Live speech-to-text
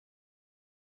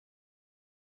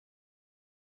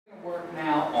Work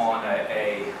now on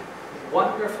a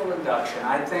wonderful induction.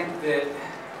 I think that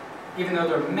even though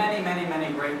there are many, many,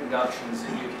 many great inductions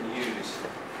that you can use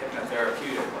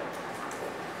hypnotherapeutically,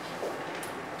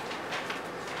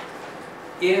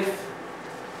 if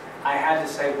I had to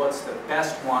say what's the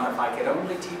best one, if I could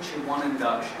only teach you one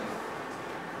induction,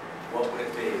 what would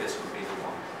it be? This would be the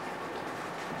one.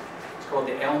 It's called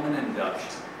the Elman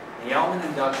Induction. The Elman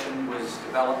Induction was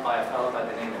developed by a fellow by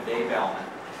the name of Dave Elman.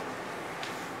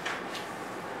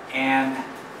 And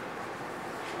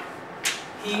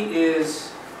he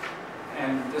is,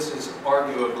 and this is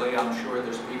arguably, I'm sure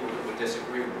there's people that would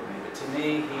disagree with me, but to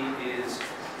me he is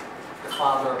the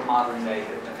father of modern day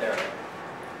hypnotherapy.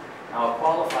 Now I'll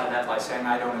qualify that by saying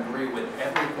I don't agree with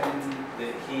everything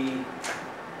that he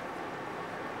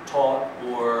taught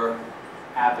or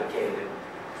advocated,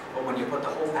 but when you put the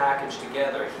whole package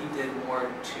together, he did more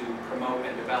to promote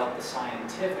and develop the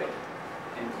scientific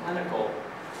and clinical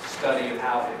study of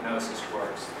how hypnosis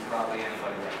works than probably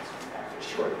anybody else.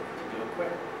 Sure, you can do it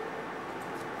quickly.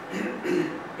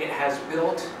 It has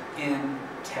built-in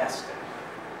testing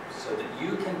so that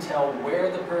you can tell where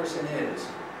the person is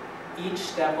each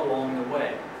step along the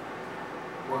way.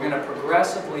 We're going to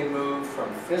progressively move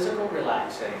from physical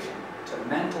relaxation to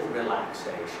mental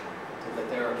relaxation to the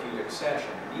therapeutic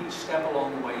session. And each step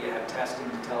along the way you have testing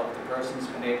to tell if the person's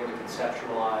been able to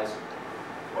conceptualize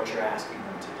what you're asking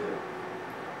them to do.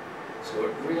 So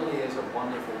it really is a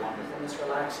wonderful, wonderfulness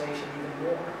relaxation even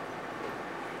more.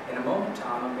 In a moment,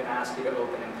 Tom, I'm going to ask you to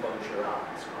open and close your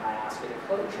eyes. When I ask you to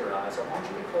close your eyes, I want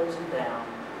you to close them down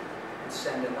and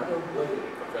send another wave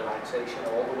of relaxation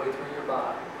all the way through your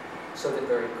body, so that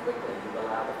very quickly you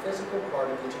allow the physical part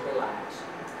of you to relax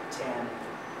 10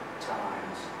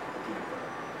 times deeper.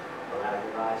 Allow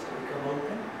your eyes to become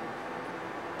open,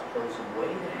 close them way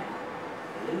down,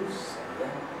 loose and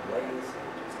then lazy.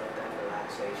 Just let that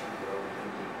relaxation go even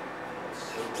deeper. It's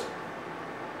so good.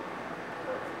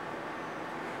 Perfect.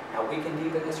 Now we can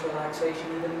deepen this relaxation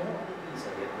even more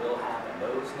easily. It will happen.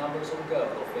 Those numbers will go.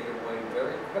 They'll fade away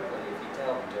very quickly if you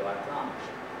tell them to, I promise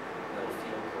you. It'll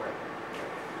feel great.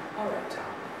 All right,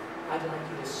 Tom. I'd like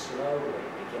you to slowly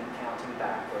begin counting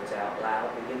backwards out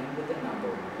loud, beginning with the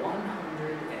number 100,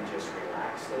 and just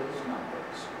relax those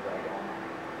numbers right on out.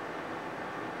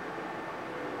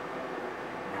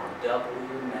 Now double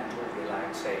your mental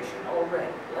relaxation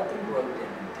already. Let them grow dim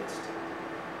and distant.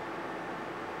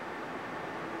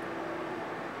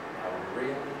 Now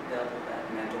really double that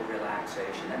mental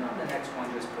relaxation. And on the next one,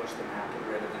 just push them out, get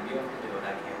rid of them. You have to do it.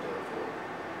 I can't do it for you.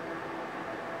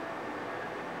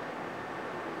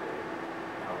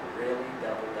 Really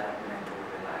double that mental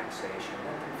relaxation.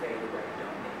 Let them fade away. You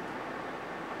don't need them.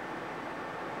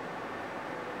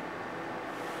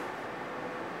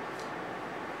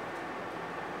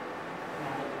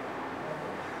 Now,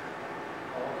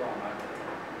 all gone right at the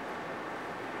top.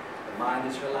 The mind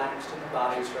is relaxed and the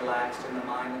body is relaxed, and the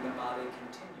mind and the body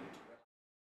continue to